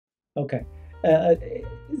Okay. Uh,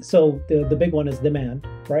 so the big one is demand,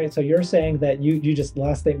 right? So you're saying that you just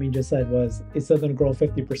last statement you just said was it's still going to grow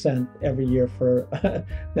 50% every year for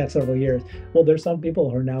next several years. Well, there's some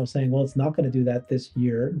people who are now saying, well, it's not going to do that this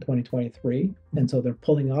year in 2023, and so they're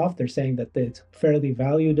pulling off. They're saying that it's fairly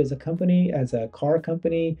valued as a company, as a car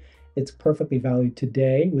company. It's perfectly valued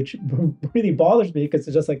today, which really bothers me because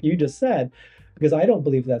it's just like you just said, because I don't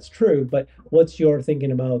believe that's true. But what's your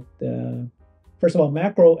thinking about first of all,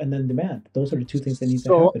 macro and then demand. Those are the two things that need to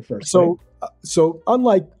So, happen first, right? so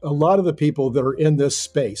unlike a lot of the people that are in this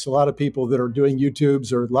space, a lot of people that are doing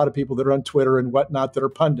YouTubes or a lot of people that are on Twitter and whatnot that are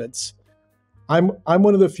pundits, I'm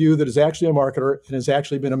one of the few that is actually a marketer and has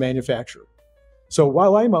actually been a manufacturer. So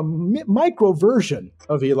while I'm a micro version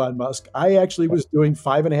of Elon Musk, I actually was doing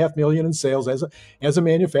 5.5 million in sales as a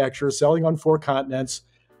manufacturer, selling on 4 continents.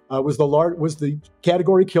 Was the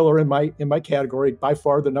category killer in my category, by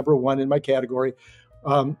far the number one in my category,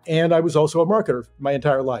 and I was also a marketer my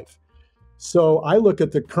entire life. So I look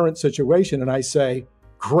at the current situation and I say,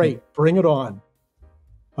 great, bring it on.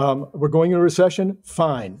 We're going into a recession.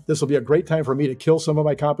 Fine, this will be a great time for me to kill some of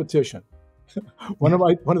my competition. One of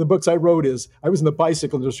the books I wrote is I was in the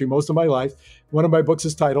bicycle industry most of my life. One of my books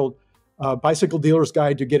is titled "Bicycle Dealer's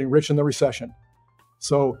Guide to Getting Rich in the Recession."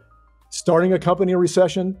 So, starting a company in a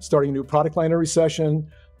recession, starting a new product line in a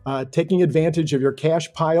recession, taking advantage of your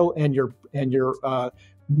cash pile and your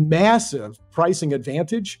massive pricing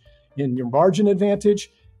advantage and your margin advantage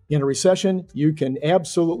in a recession, you can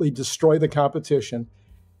absolutely destroy the competition.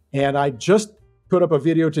 And I just put up a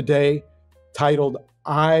video today titled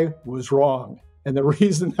 "I Was Wrong." And the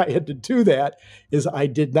reason I had to do that is I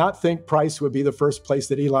did not think price would be the first place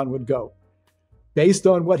that Elon would go. Based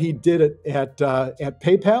on what he did at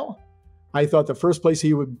PayPal, I thought the first place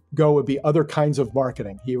he would go would be other kinds of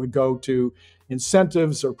marketing. He would go to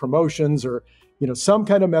incentives or promotions or some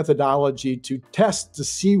kind of methodology to test to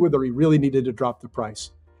see whether he really needed to drop the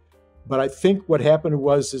price. But I think what happened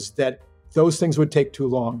is that those things would take too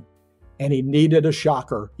long, and he needed a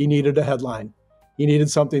shocker. He needed a headline. He needed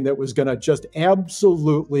something that was going to just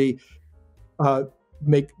absolutely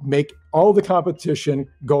make all the competition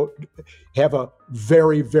have a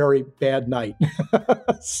very, very bad night.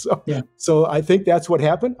 So I think that's what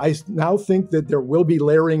happened. I now think that there will be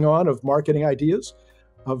layering on of marketing ideas,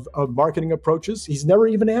 of marketing approaches. He's never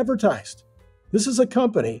even advertised. This is a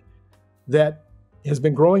company that has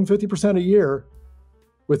been growing 50% a year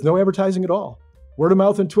with no advertising at all. Word of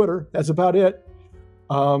mouth and Twitter, that's about it.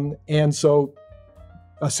 And so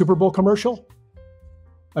a Super Bowl commercial,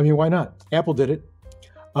 I mean, why not? Apple did it.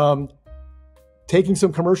 Taking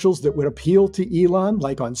some commercials that would appeal to Elon,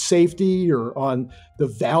 like on safety or on the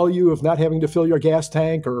value of not having to fill your gas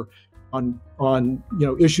tank, or on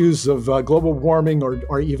issues of global warming,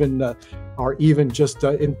 or even just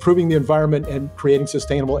improving the environment and creating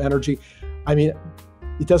sustainable energy. I mean,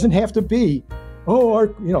 it doesn't have to be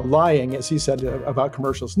lying, as he said about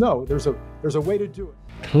commercials. No, there's a way to do it.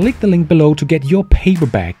 Click the link below to get your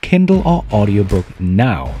paperback, Kindle, or audiobook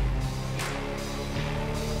now.